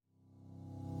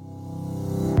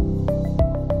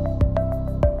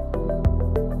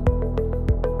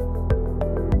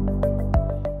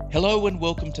Hello and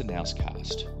welcome to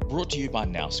Nousecast, brought to you by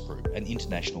Nous Group, an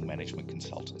international management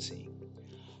consultancy.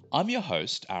 I'm your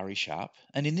host, Ari Sharp,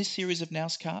 and in this series of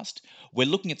Nousecast, we're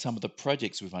looking at some of the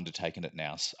projects we've undertaken at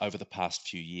Nous over the past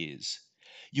few years.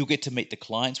 You'll get to meet the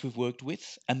clients we've worked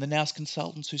with and the Nous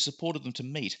consultants who supported them to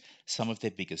meet some of their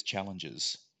biggest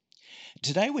challenges.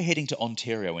 Today we're heading to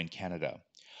Ontario in Canada,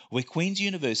 where Queen's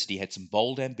University had some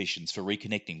bold ambitions for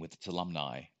reconnecting with its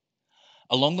alumni.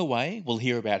 Along the way, we'll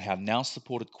hear about how Nous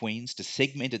supported Queen's to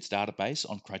segment its database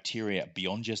on criteria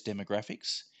beyond just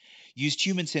demographics, used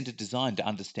human-centered design to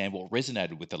understand what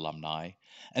resonated with alumni,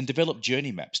 and developed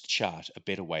journey maps to chart a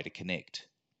better way to connect.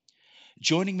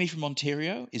 Joining me from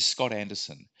Ontario is Scott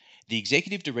Anderson, the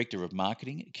Executive Director of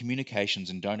Marketing, Communications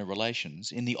and Donor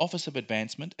Relations in the Office of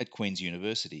Advancement at Queen's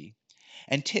University,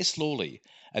 and Tess Lawley,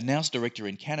 a Nous Director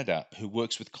in Canada who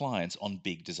works with clients on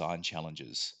big design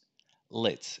challenges.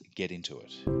 Let's get into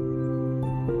it.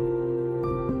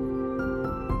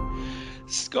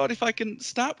 Scott, if I can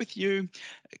start with you,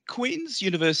 Queen's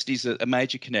University is a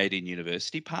major Canadian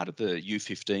university, part of the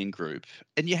U15 group,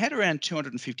 and you had around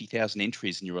 250,000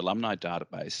 entries in your alumni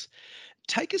database.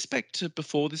 Take us back to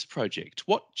before this project.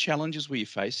 What challenges were you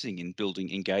facing in building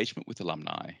engagement with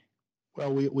alumni?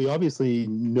 Well, we obviously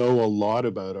know a lot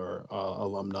about our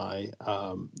alumni.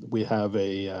 We have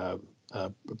a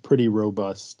pretty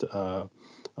robust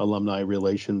alumni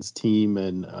relations team,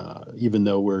 and even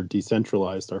though we're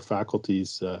decentralized, our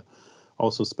faculties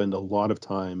also spend a lot of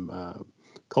time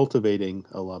cultivating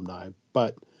alumni.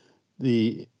 But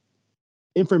the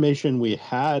information we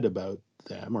had about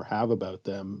them or have about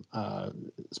them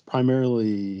is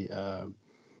primarily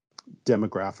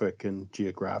demographic and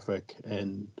geographic,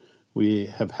 and we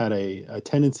have had a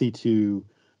tendency to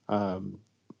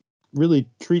really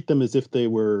treat them as if they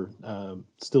were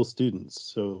still students.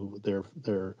 So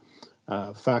their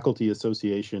faculty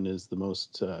association is the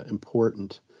most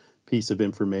important piece of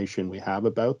information we have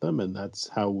about them, and that's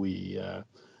how we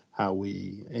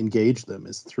engage them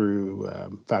is through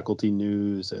faculty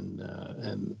news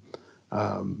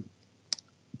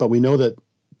but we know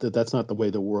that's not the way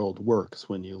the world works.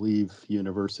 When you leave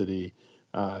university,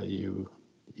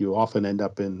 you often end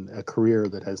up in a career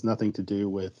that has nothing to do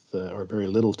with, or very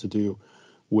little to do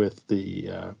with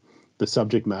the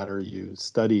subject matter you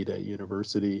studied at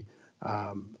university.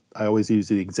 I always use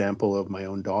the example of my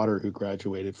own daughter who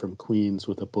graduated from Queen's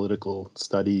with a political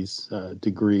studies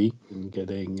degree and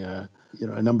getting a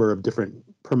number of different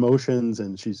promotions,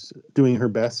 and she's doing her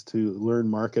best to learn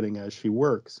marketing as she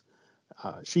works.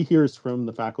 She hears from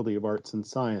the Faculty of Arts and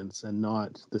Science and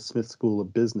not the Smith School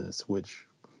of Business, which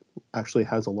actually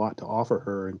has a lot to offer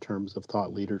her in terms of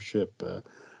thought leadership,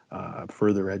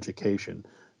 further education.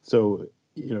 So,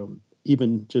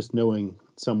 even just knowing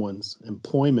someone's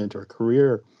employment or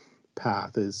career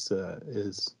path is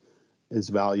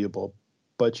valuable.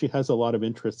 But she has a lot of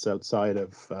interests outside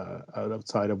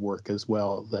of work as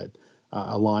well that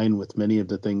align with many of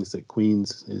the things that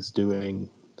Queen's is doing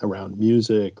around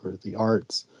music or the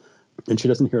arts, and she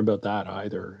doesn't hear about that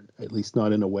either, at least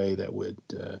not in a way that would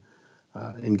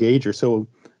engage her. So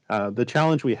the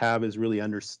challenge we have is really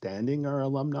understanding our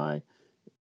alumni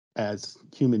as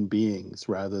human beings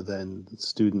rather than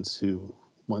students who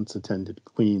once attended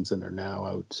Queen's and are now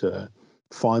out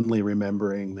fondly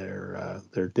remembering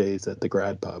their days at the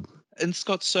grad pub. And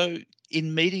Scott, so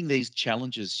in meeting these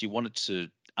challenges, you wanted to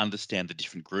understand the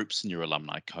different groups in your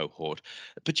alumni cohort,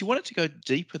 but you wanted to go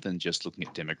deeper than just looking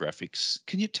at demographics.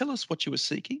 Can you tell us what you were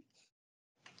seeking?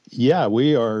 Yeah,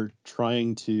 we are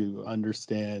trying to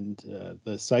understand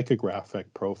the psychographic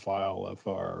profile of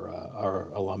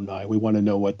our alumni. We want to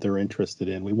know what they're interested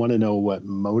in. We want to know what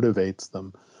motivates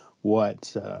them,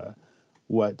 what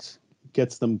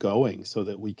gets them going, so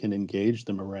that we can engage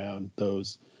them around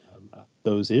those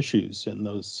issues and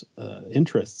those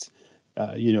interests.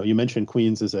 You mentioned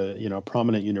Queen's as a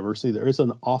prominent university. There is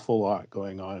an awful lot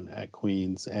going on at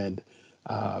Queen's and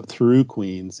through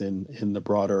Queen's in the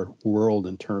broader world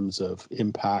in terms of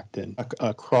impact and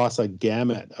across a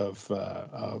gamut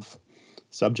of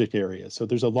subject areas. So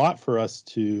there's a lot for us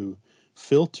to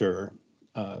filter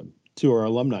to our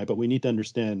alumni, but we need to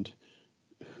understand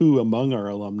who among our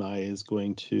alumni is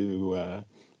going to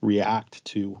react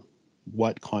to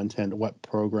what content, what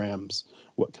programs,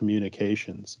 what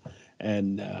communications.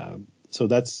 And so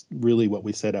that's really what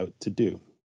we set out to do.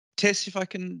 Tess, if I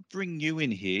can bring you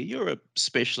in here, you're a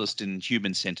specialist in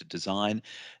human-centered design.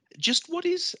 Just what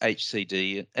is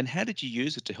HCD and how did you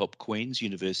use it to help Queen's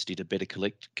University to better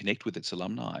connect with its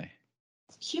alumni?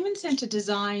 Human-centered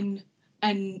design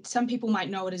and some people might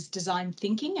know it as design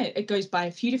thinking. It goes by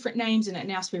a few different names, and at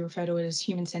NOUST we refer to it as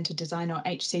human-centered design, or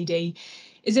HCD,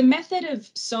 is a method of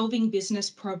solving business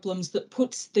problems that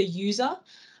puts the user,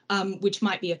 which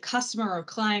might be a customer or a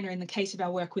client, or in the case of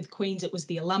our work with Queen's, it was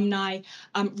the alumni,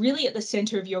 really at the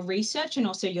center of your research and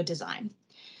also your design.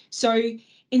 So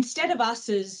instead of us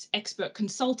as expert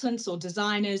consultants or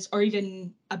designers, or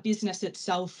even a business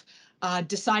itself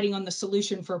deciding on the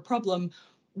solution for a problem,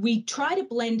 we try to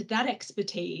blend that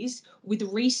expertise with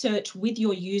research with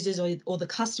your users, or the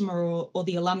customer, or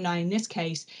the alumni in this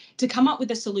case, to come up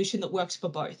with a solution that works for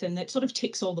both and that sort of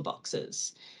ticks all the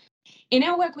boxes. In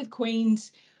our work with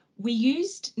Queen's, we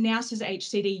used NOUST's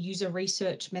HCD user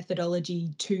research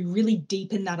methodology to really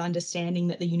deepen that understanding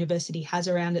that the university has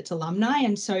around its alumni.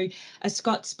 And so, as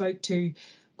Scott spoke to,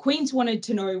 Queen's wanted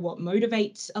to know what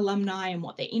motivates alumni and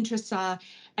what their interests are.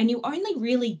 And you only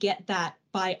really get that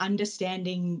by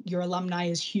understanding your alumni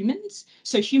as humans.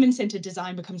 So human-centered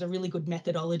design becomes a really good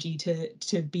methodology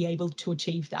to be able to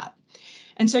achieve that.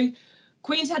 And so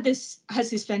Queen's has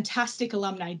this fantastic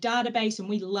alumni database, and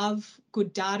we love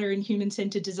good data in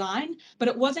human-centered design, but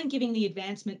it wasn't giving the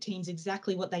advancement teams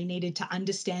exactly what they needed to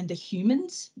understand the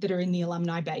humans that are in the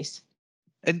alumni base.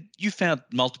 And you found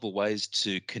multiple ways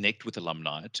to connect with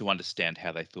alumni to understand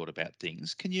how they thought about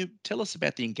things. Can you tell us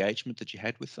about the engagement that you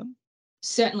had with them?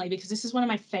 Certainly, because this is one of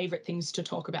my favourite things to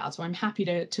talk about. So I'm happy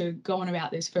to go on about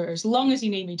this for as long as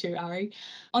you need me to, Ari.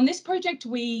 On this project,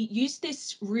 we used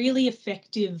this really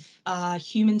effective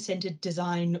human-centered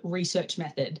design research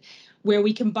method where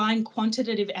we combine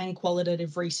quantitative and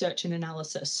qualitative research and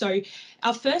analysis. So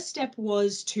our first step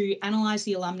was to analyse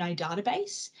the alumni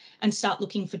database and start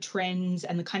looking for trends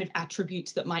and the kind of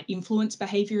attributes that might influence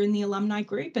behaviour in the alumni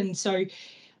group. And so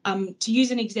to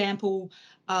use an example,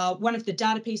 one of the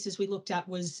data pieces we looked at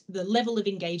was the level of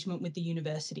engagement with the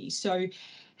university. So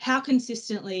how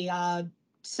consistently are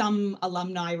some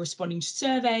alumni responding to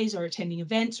surveys or attending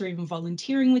events or even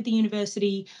volunteering with the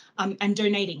university, and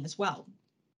donating as well.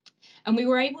 And we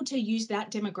were able to use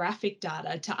that demographic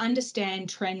data to understand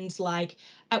trends like,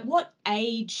 at what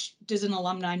age does an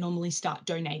alumni normally start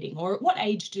donating, or at what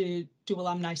age do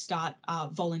alumni start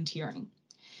volunteering?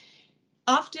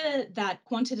 After that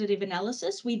quantitative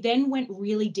analysis, we then went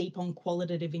really deep on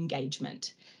qualitative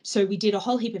engagement. So we did a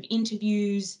whole heap of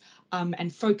interviews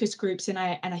and focus groups, and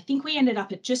I think we ended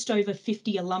up at just over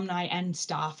 50 alumni and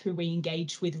staff who we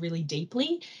engaged with really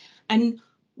deeply. And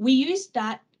we used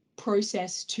that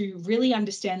process to really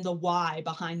understand the why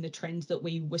behind the trends that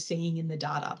we were seeing in the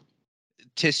data.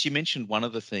 Tess, you mentioned one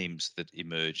of the themes that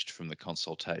emerged from the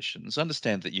consultations. I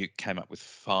understand that you came up with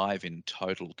 5 in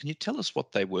total. Can you tell us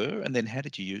what they were, and then how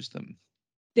did you use them?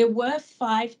 There were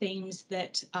 5 themes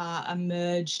that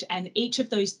emerged, and each of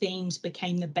those themes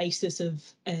became the basis of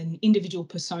an individual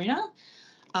persona.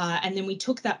 And then we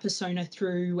took that persona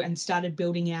through and started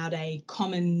building out a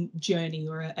common journey,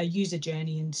 or a user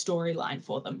journey and storyline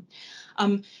for them.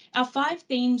 Our 5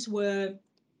 themes were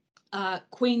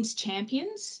Queen's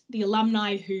champions, the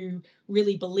alumni who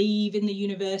really believe in the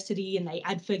university and they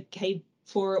advocate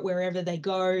for it wherever they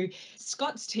go.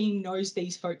 Scott's team knows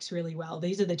these folks really well.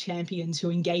 These are the champions who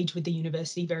engage with the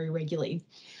university very regularly.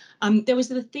 There was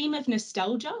the theme of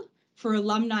nostalgia for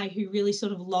alumni who really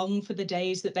sort of long for the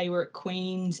days that they were at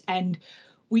Queen's. And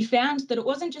we found that it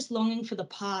wasn't just longing for the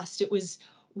past, it was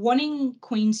wanting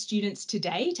Queen's students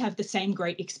today to have the same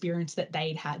great experience that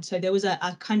they'd had. So there was a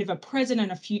kind of a present and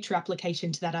a future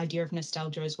application to that idea of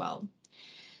nostalgia as well.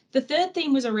 The third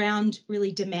theme was around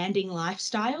really demanding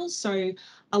lifestyles. So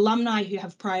alumni who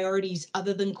have priorities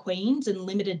other than Queen's and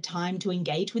limited time to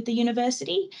engage with the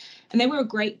university. And they were a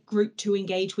great group to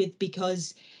engage with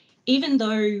because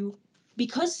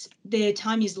because their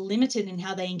time is limited in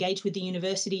how they engage with the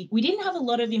university, we didn't have a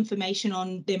lot of information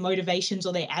on their motivations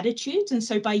or their attitudes. And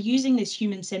so by using this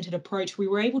human-centered approach, we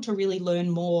were able to really learn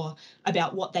more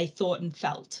about what they thought and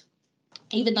felt,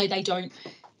 even though they don't,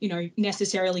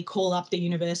 necessarily call up the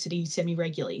university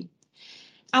semi-regularly.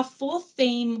 Our fourth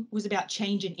theme was about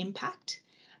change and impact,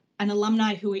 and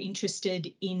alumni who are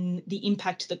interested in the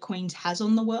impact that Queen's has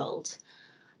on the world.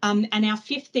 And our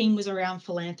fifth theme was around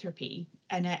philanthropy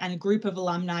and a group of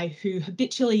alumni who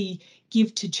habitually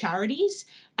give to charities.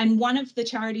 And one of the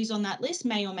charities on that list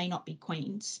may or may not be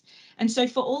Queen's. And so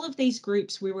for all of these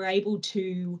groups, we were able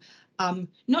to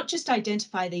not just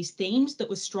identify these themes that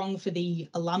were strong for the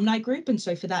alumni group, and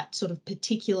so for that sort of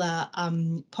particular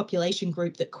population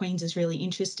group that Queen's is really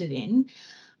interested in,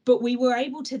 But we were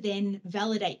able to then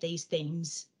validate these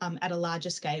themes at a larger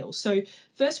scale. So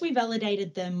first we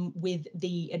validated them with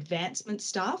the advancement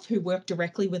staff who work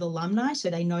directly with alumni, so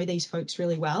they know these folks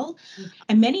really well.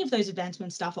 And many of those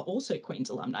advancement staff are also Queen's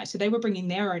alumni, so they were bringing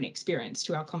their own experience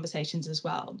to our conversations as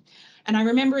well. And I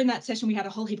remember in that session we had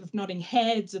a whole heap of nodding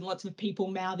heads and lots of people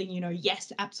mouthing,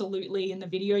 yes, absolutely in the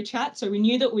video chat. So we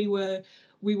knew that we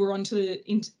were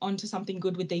onto something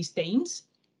good with these themes.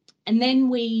 And then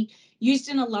we used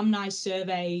an alumni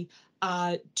survey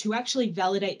to actually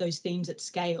validate those themes at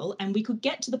scale. And we could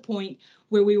get to the point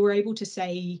where we were able to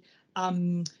say,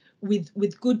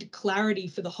 with good clarity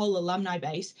for the whole alumni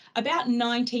base, about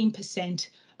 19%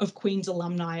 of Queen's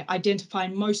alumni identify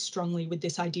most strongly with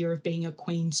this idea of being a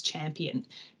Queen's champion,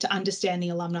 to understand the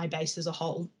alumni base as a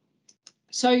whole.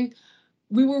 So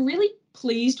we were really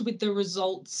pleased with the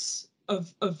results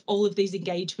of all of these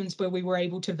engagements where we were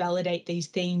able to validate these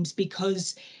themes,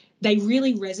 because they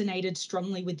really resonated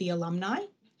strongly with the alumni,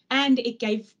 and it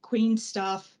gave Queen's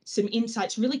staff some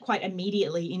insights really quite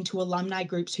immediately into alumni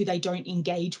groups who they don't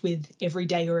engage with every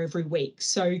day or every week.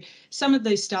 So some of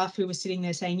those staff who were sitting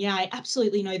there saying, yeah, I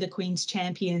absolutely know the Queen's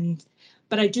champions,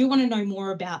 but I do want to know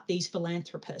more about these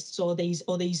philanthropists or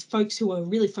these folks who are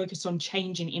really focused on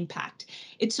change and impact.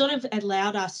 It sort of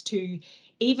allowed us to,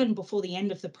 even before the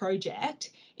end of the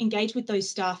project, engage with those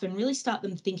staff and really start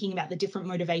them thinking about the different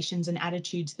motivations and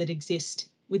attitudes that exist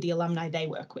with the alumni they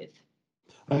work with.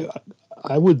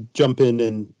 I would jump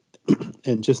in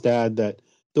and just add that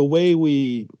the way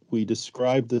we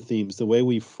described the themes, the way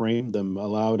we framed them,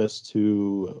 allowed us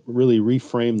to really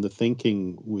reframe the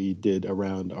thinking we did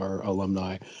around our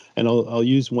alumni. And I'll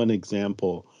use one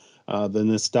example, the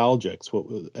nostalgics.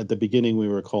 At the beginning we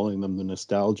were calling them the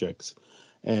nostalgics,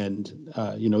 and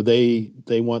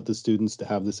they want the students to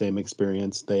have the same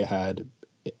experience they had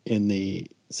in the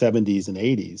 70s and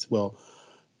 80s. Well,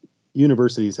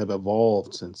 universities have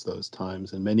evolved since those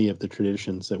times, and many of the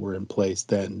traditions that were in place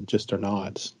then just are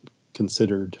not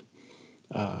considered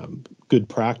good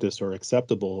practice or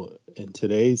acceptable in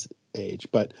today's age.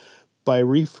 But by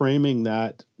reframing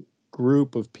that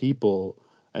group of people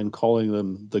and calling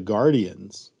them the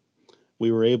guardians,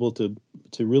 we were able to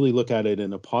really look at it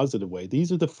in a positive way.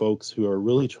 These are the folks who are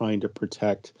really trying to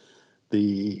protect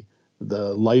the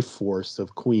life force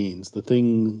of Queens,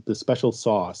 the special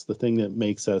sauce, the thing that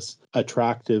makes us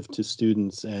attractive to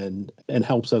students and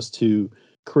helps us to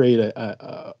create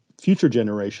a future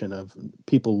generation of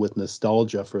people with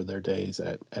nostalgia for their days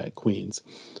at Queens.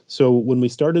 So when we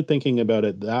started thinking about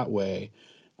it that way,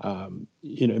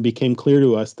 it became clear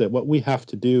to us that what we have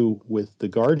to do with the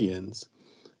Guardians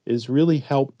is really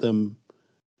help them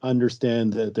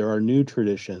understand that there are new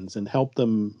traditions and help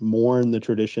them mourn the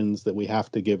traditions that we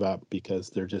have to give up because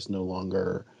they're just no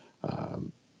longer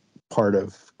part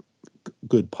of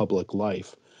good public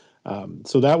life.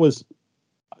 So that was,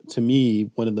 to me,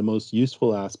 one of the most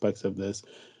useful aspects of this,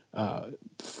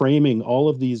 framing all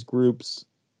of these groups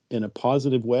in a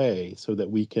positive way so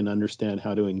that we can understand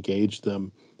how to engage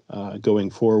them going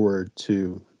forward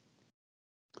to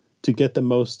get the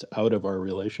most out of our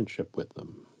relationship with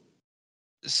them.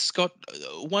 Scott,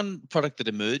 one product that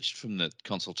emerged from the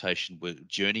consultation were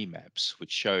journey maps,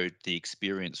 which showed the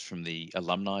experience from the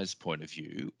alumni's point of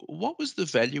view. What was the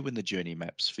value in the journey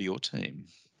maps for your team?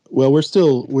 Well, we're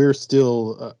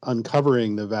still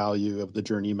uncovering the value of the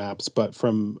journey maps, but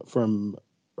from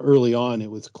early on,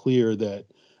 it was clear that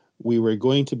we were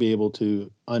going to be able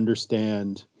to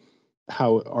understand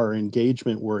how our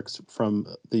engagement works from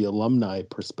the alumni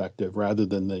perspective rather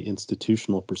than the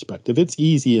institutional perspective. It's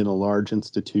easy in a large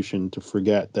institution to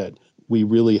forget that we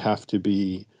really have to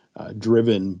be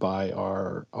driven by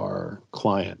our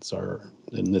clients,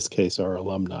 in this case, our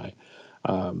alumni.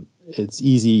 It's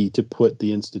easy to put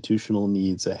the institutional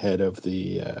needs ahead of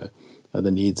the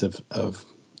needs of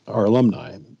our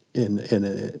alumni,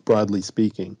 in broadly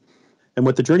speaking. And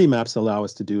what the journey maps allow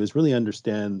us to do is really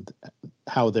understand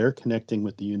how they're connecting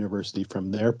with the university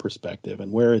from their perspective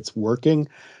and where it's working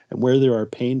and where there are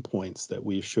pain points that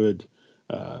we should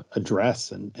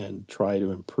address and try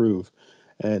to improve.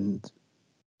 And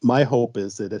my hope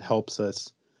is that it helps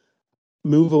us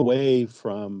move away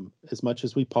from, as much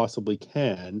as we possibly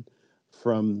can,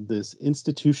 from this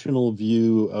institutional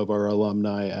view of our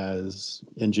alumni as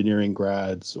engineering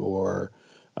grads or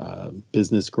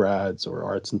business grads or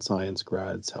arts and science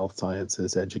grads, health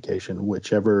sciences, education,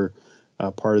 whichever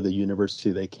part of the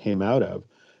university they came out of,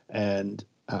 and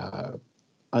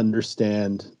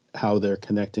understand how they're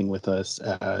connecting with us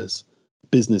as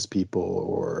business people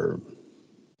or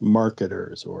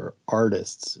marketers or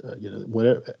artists,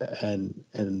 whatever,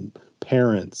 and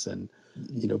parents and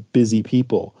busy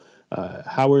people.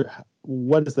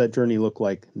 What does that journey look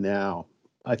like now?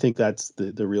 I think that's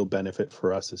the real benefit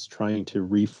for us, is trying to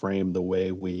reframe the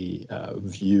way we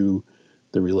view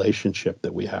the relationship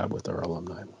that we have with our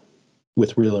alumni,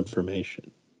 with real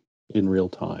information in real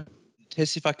time.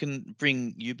 Tess, if I can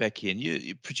bring you back in,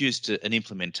 you produced an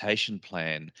implementation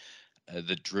plan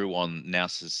that drew on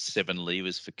NAUS's 7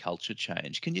 levers for culture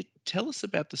change. Can you tell us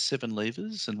about the 7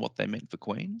 levers and what they meant for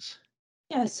Queen's?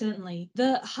 Yeah, certainly.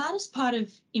 The hardest part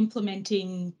of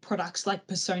implementing products like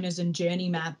personas and journey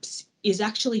maps is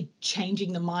actually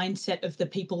changing the mindset of the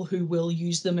people who will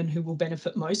use them and who will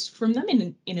benefit most from them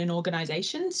in an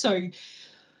organization. So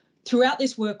throughout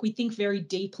this work, we think very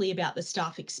deeply about the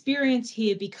staff experience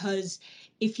here, because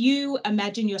if you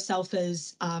imagine yourself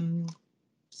as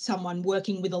someone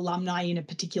working with alumni in a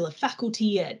particular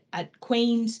faculty at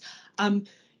Queen's,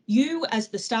 you as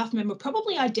the staff member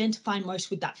probably identify most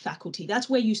with that faculty. That's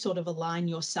where you sort of align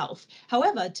yourself.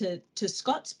 However, to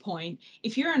Scott's point,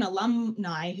 if you're an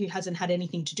alumni who hasn't had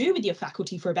anything to do with your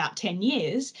faculty for about 10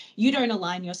 years, you don't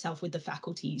align yourself with the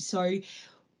faculty. So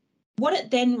what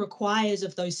it then requires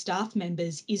of those staff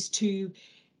members is to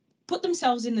put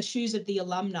themselves in the shoes of the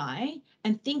alumni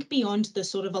and think beyond the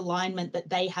sort of alignment that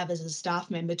they have as a staff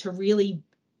member to really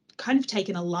kind of take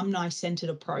an alumni-centered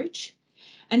approach.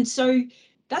 And so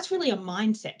that's really a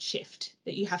mindset shift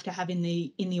that you have to have in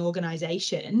the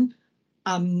organization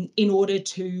in order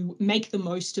to make the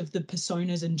most of the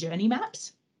personas and journey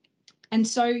maps. And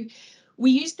so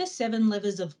we use the 7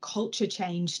 levers of culture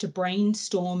change to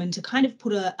brainstorm and to kind of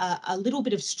put a little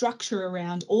bit of structure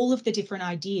around all of the different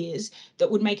ideas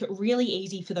that would make it really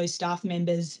easy for those staff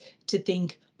members to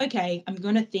think, okay, I'm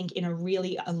going to think in a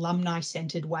really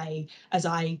alumni-centered way as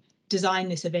I design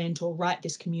this event or write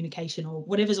this communication or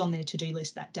whatever's on their to-do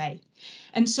list that day.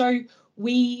 And so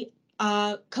we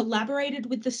collaborated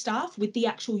with the staff, with the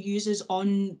actual users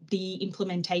on the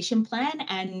implementation plan,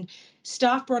 and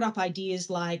staff brought up ideas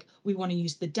like, we want to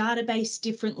use the database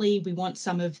differently. We want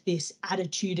some of this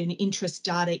attitude and interest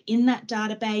data in that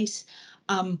database.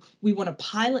 We want to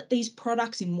pilot these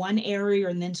products in one area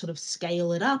and then sort of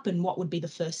scale it up, and what would be the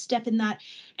first step in that.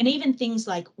 And even things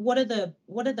like, what are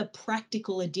the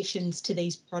practical additions to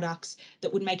these products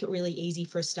that would make it really easy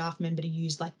for a staff member to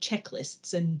use, like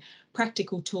checklists and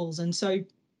practical tools. And so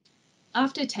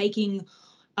after taking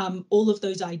all of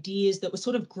those ideas that were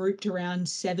sort of grouped around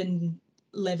 7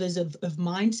 levers of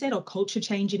mindset or culture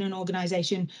change in an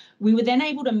organization, we were then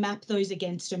able to map those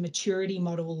against a maturity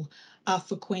model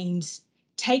for Queen's,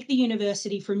 take the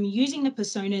university from using the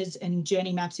personas and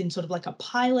journey maps in sort of like a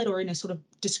pilot or in a sort of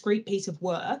discrete piece of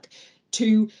work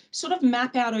to sort of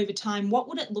map out over time, what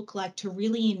would it look like to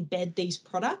really embed these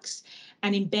products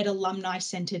and embed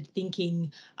alumni-centered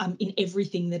thinking in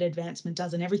everything that advancement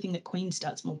does and everything that Queen's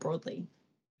does more broadly.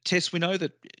 Tess, we know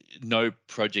that no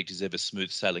project is ever smooth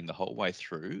sailing the whole way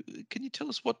through. Can you tell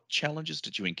us what challenges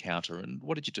did you encounter and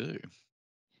what did you do?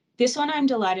 This one, I'm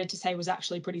delighted to say, was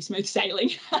actually pretty smooth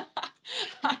sailing.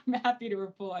 I'm happy to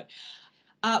report.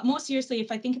 More seriously,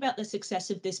 if I think about the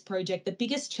success of this project, the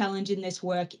biggest challenge in this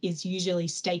work is usually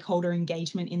stakeholder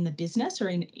engagement in the business or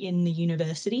in the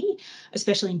university,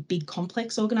 especially in big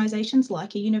complex organizations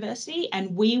like a university.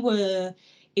 And we were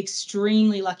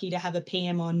extremely lucky to have a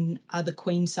PM on the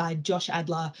Queen's side, Josh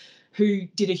Adler, who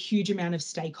did a huge amount of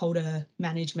stakeholder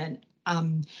management.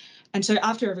 And so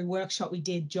after every workshop we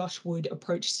did, Josh would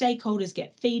approach stakeholders,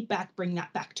 get feedback, bring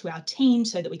that back to our team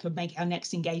so that we could make our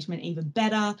next engagement even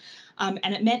better. And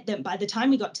it meant that by the time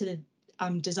we got to the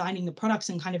designing the products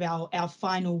and kind of our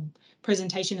final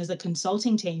presentation as a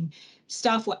consulting team,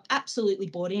 staff were absolutely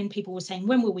bought in. People were saying,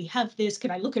 when will we have this?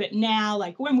 Can I look at it now?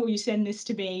 Like, when will you send this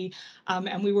to me?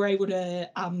 And we were able to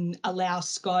allow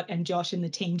Scott and Josh and the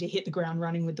team to hit the ground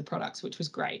running with the products, which was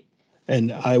great.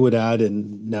 And I would add,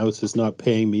 and NAUS is not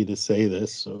paying me to say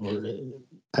this or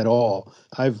at all,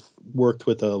 I've worked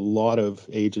with a lot of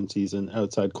agencies and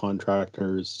outside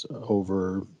contractors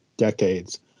over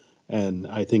decades, and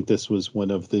I think this was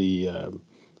one of the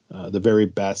very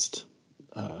best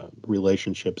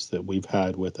relationships that we've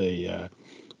had with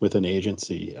an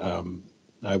agency.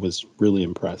 I was really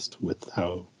impressed with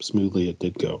how smoothly it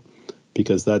did go,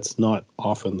 because that's not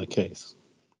often the case.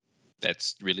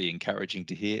 That's really encouraging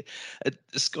to hear.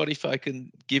 Scott, if I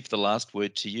can give the last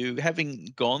word to you,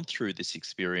 having gone through this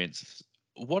experience,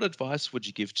 what advice would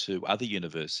you give to other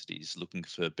universities looking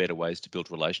for better ways to build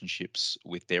relationships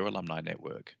with their alumni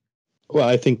network? Well,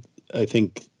 I think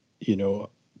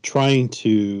trying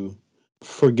to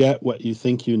forget what you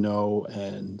think you know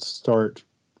and start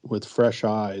with fresh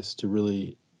eyes to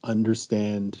really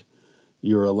understand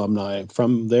your alumni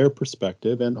from their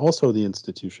perspective and also the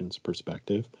institution's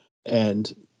perspective,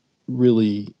 and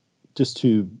really just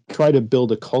to try to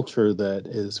build a culture that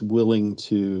is willing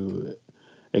to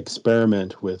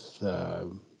experiment with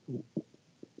the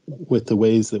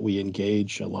ways that we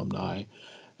engage alumni.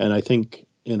 And I think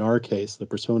in our case, the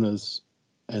personas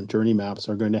and journey maps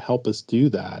are going to help us do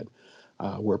that.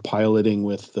 We're piloting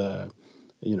with a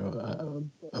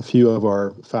few of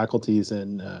our faculties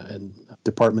and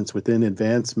departments within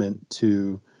advancement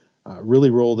to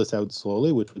really roll this out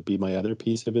slowly, which would be my other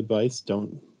piece of advice.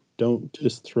 Don't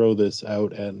just throw this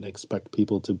out and expect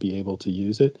people to be able to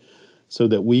use it, so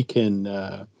that we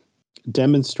can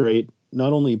demonstrate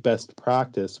not only best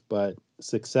practice but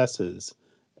successes,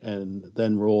 and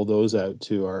then roll those out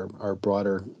to our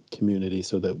broader community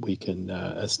so that we can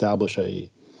establish a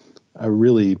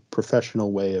really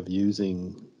professional way of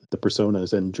using the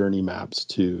personas and journey maps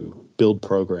to build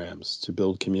programs, to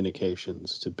build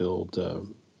communications, to build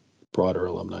broader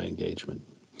alumni engagement.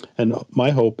 And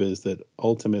my hope is that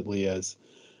ultimately, as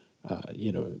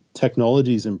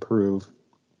technologies improve,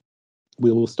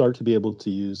 we will start to be able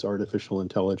to use artificial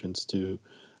intelligence to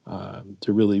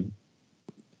really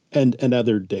and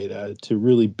other data to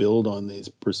really build on these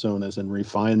personas and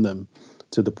refine them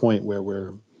to the point where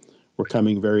we're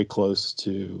coming very close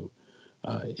to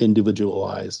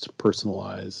individualized,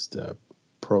 personalized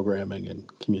programming and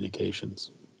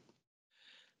communications.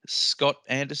 Scott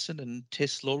Anderson and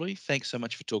Tess Lawley, thanks so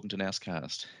much for talking to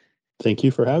Nouscast. Thank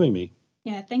you for having me.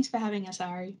 Yeah, thanks for having us,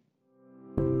 Ari.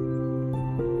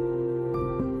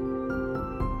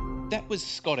 That was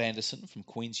Scott Anderson from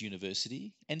Queen's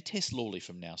University and Tess Lawley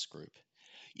from Nous Group.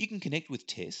 You can connect with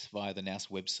Tess via the Nous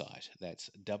website.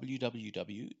 That's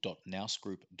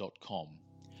www.nousgroup.com.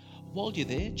 While you're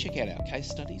there, check out our case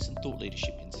studies and thought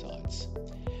leadership insights.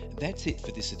 That's it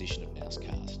for this edition of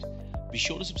Nouscast. Be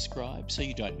sure to subscribe so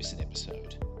you don't miss an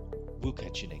episode. We'll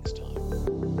catch you next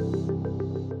time.